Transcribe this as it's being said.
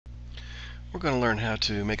We're going to learn how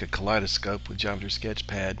to make a kaleidoscope with Geometer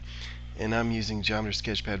Sketchpad, and I'm using Geometer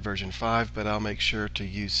Sketchpad version 5, but I'll make sure to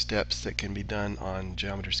use steps that can be done on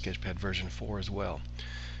Geometer Sketchpad version 4 as well.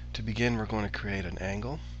 To begin, we're going to create an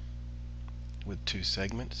angle with two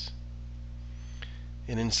segments,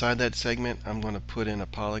 and inside that segment I'm going to put in a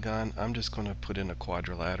polygon. I'm just going to put in a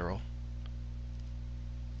quadrilateral,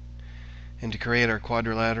 and to create our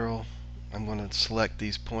quadrilateral I'm going to select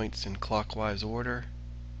these points in clockwise order.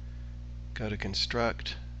 Go to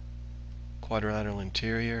Construct, Quadrilateral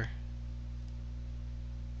Interior,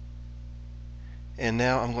 and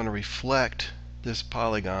now I'm going to reflect this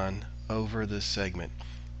polygon over this segment.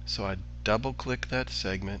 So I double click that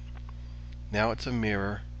segment. Now it's a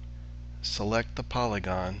mirror. Select the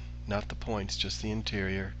polygon, not the points, just the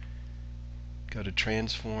interior. Go to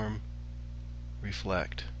Transform,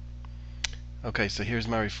 Reflect. Okay, so here's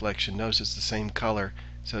my reflection. Notice it's the same color.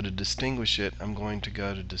 So to distinguish it, I'm going to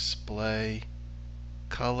go to Display,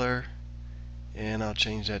 Color, and I'll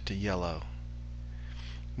change that to yellow.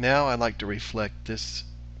 Now I'd like to reflect this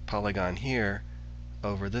polygon here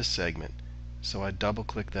over this segment. So I double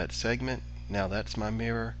click that segment. Now that's my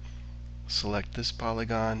mirror. Select this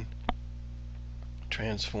polygon,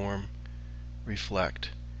 Transform,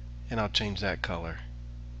 Reflect, and I'll change that color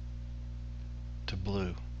to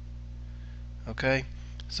blue. Okay,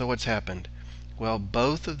 so what's happened? Well,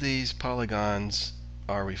 both of these polygons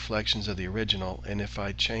are reflections of the original, and if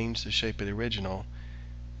I change the shape of the original,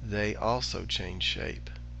 they also change shape.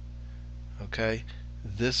 Okay,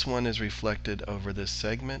 this one is reflected over this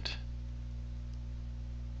segment,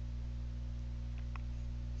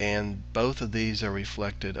 and both of these are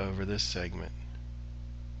reflected over this segment.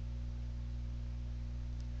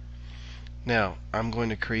 Now, I'm going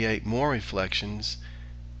to create more reflections,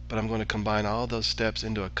 but I'm going to combine all those steps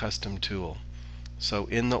into a custom tool. So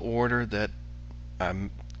in the order that I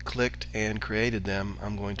clicked and created them,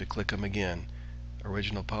 I'm going to click them again.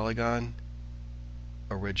 Original polygon,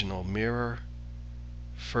 original mirror,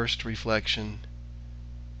 first reflection,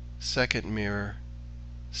 second mirror,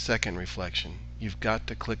 second reflection. You've got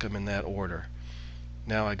to click them in that order.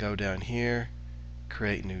 Now I go down here,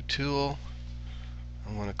 create new tool.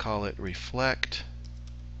 I'm going to call it Reflect.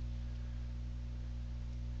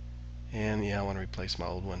 And yeah, I want to replace my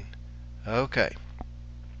old one. Okay.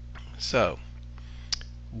 So,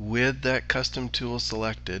 with that custom tool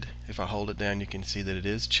selected, if I hold it down you can see that it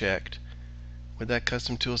is checked. With that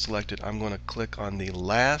custom tool selected, I'm going to click on the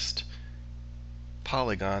last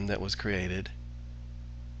polygon that was created,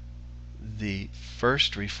 the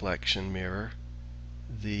first reflection mirror,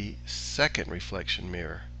 the second reflection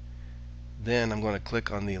mirror. Then I'm going to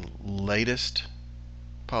click on the latest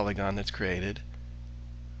polygon that's created,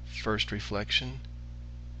 first reflection,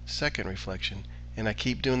 second reflection, and I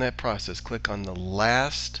keep doing that process. Click on the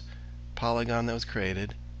last polygon that was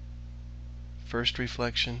created, first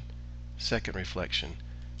reflection, second reflection.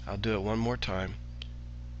 I'll do it one more time.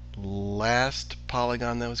 Last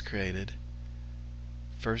polygon that was created,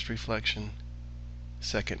 first reflection,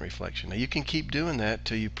 second reflection. Now you can keep doing that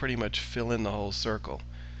till you pretty much fill in the whole circle,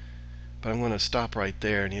 but I'm going to stop right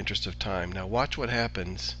there in the interest of time. Now watch what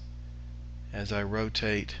happens as I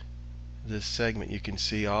rotate this segment. You can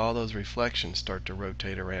see all those reflections start to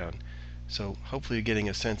rotate around. So hopefully you're getting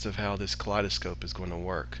a sense of how this kaleidoscope is going to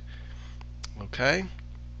work. Okay,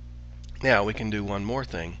 now we can do one more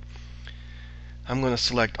thing. I'm going to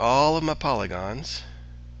select all of my polygons.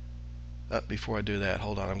 Before I do that,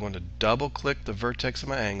 hold on, I'm going to double click the vertex of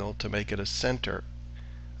my angle to make it a center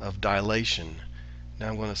of dilation. Now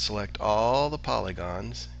I'm going to select all the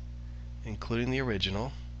polygons, including the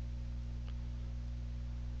original,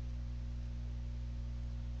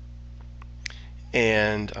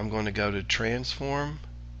 and I'm going to go to Transform.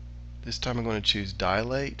 This time I'm going to choose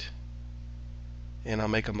Dilate, and I'll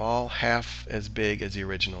make them all half as big as the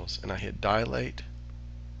originals, and I hit Dilate,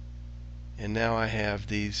 and now I have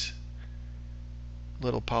these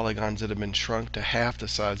little polygons that have been shrunk to half the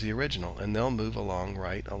size of the original, and they'll move along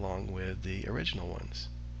right along with the original ones.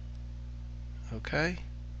 Okay,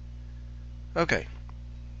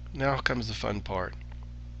 now comes the fun part.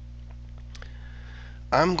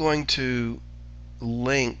 I'm going to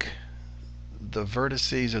link the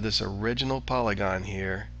vertices of this original polygon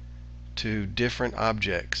here to different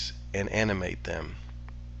objects and animate them.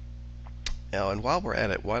 Now, and while we're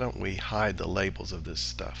at it, why don't we hide the labels of this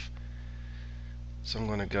stuff? So I'm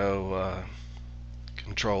going to go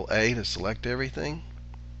Control A to select everything,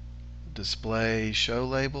 Display Show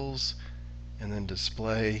Labels, and then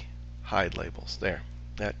Display Hide Labels. There,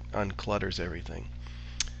 that unclutters everything.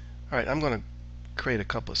 Alright, I'm going to create a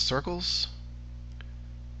couple of circles.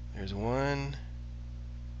 There's one,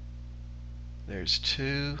 There's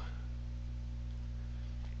 2.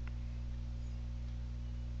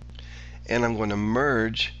 And I'm going to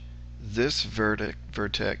merge this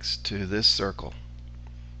vertex to this circle.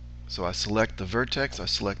 So I select the vertex, I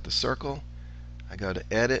select the circle, I go to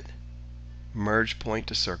Edit, Merge Point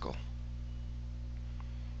to Circle.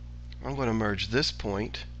 I'm going to merge this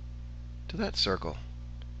point to that circle.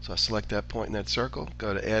 So I select that point in that circle,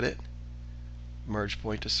 go to Edit, Merge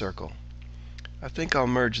Point to Circle. I think I'll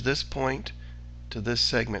merge this point to this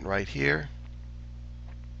segment right here.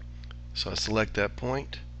 So I select that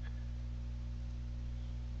point,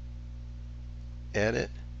 Edit,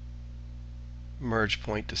 Merge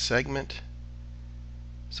Point to Segment.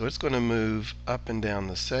 So it's going to move up and down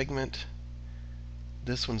the segment.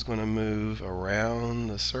 This one's going to move around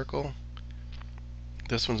the circle.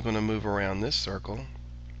 This one's going to move around this circle.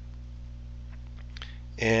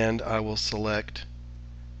 And I will select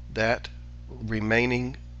that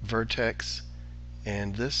remaining vertex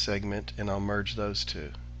and this segment, and I'll merge those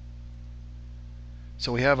two.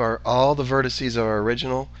 So we have all the vertices of our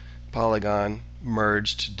original polygon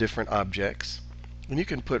merged to different objects. And you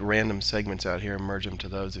can put random segments out here and merge them to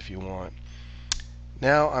those if you want.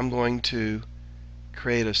 Now I'm going to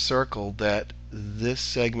create a circle that this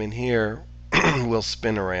segment here will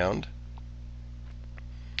spin around.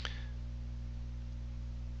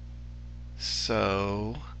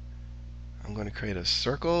 So I'm going to create a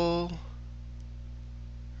circle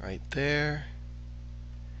right there,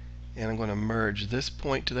 and I'm going to merge this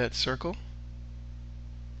point to that circle.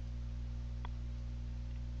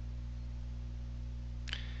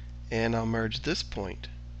 And I'll merge this point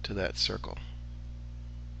to that circle.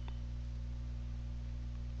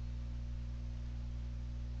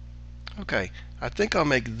 Okay, I think I'll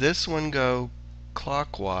make this one go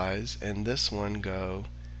clockwise and this one go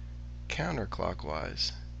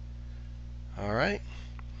counterclockwise. Alright,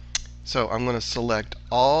 so I'm going to select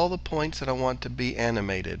all the points that I want to be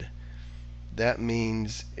animated. That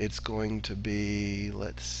means it's going to be,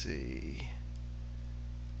 let's see,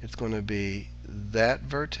 it's going to be that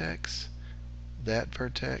vertex, that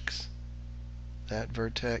vertex, that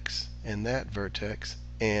vertex, and that vertex,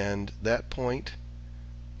 and that point,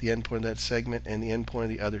 the endpoint of that segment, and the endpoint of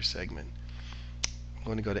the other segment. I'm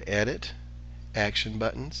going to go to Edit, Action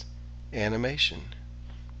Buttons, Animation.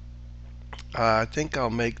 I think I'll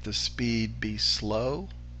make the speed be slow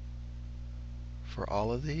for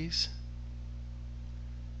all of these.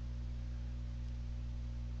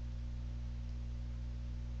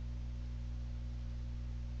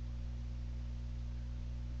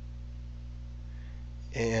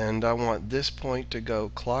 And I want this point to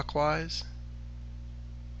go clockwise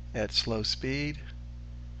at slow speed,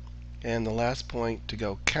 and the last point to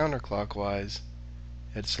go counterclockwise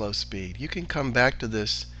at slow speed. You can come back to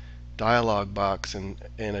this dialog box and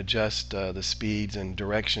adjust the speeds and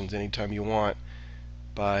directions anytime you want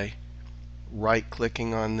by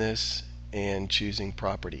right-clicking on this and choosing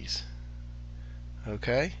Properties.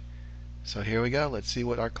 Okay, so here we go. Let's see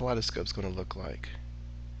what our kaleidoscope is going to look like.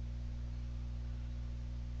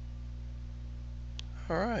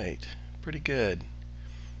 Alright, pretty good.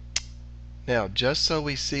 Now, just so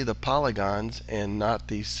we see the polygons and not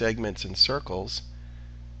these segments and circles,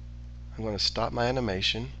 I'm going to stop my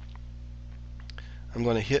animation. I'm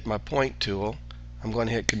going to hit my point tool. I'm going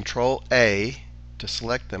to hit Control A to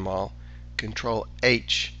select them all, Control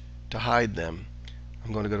H to hide them.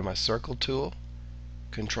 I'm going to go to my circle tool,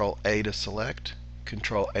 Control A to select,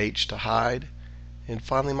 Control H to hide, and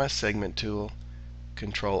finally my segment tool,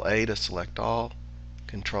 Control A to select all,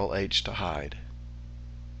 Control H to hide.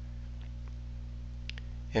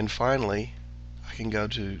 And finally, I can go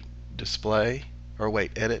to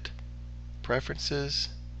Edit, Preferences,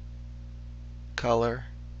 Color,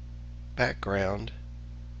 Background.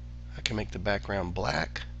 I can make the background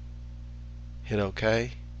black. Hit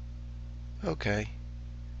OK. OK.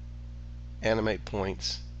 Animate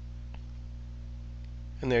points.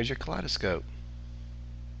 And there's your kaleidoscope.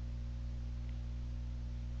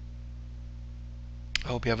 I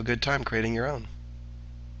hope you have a good time creating your own.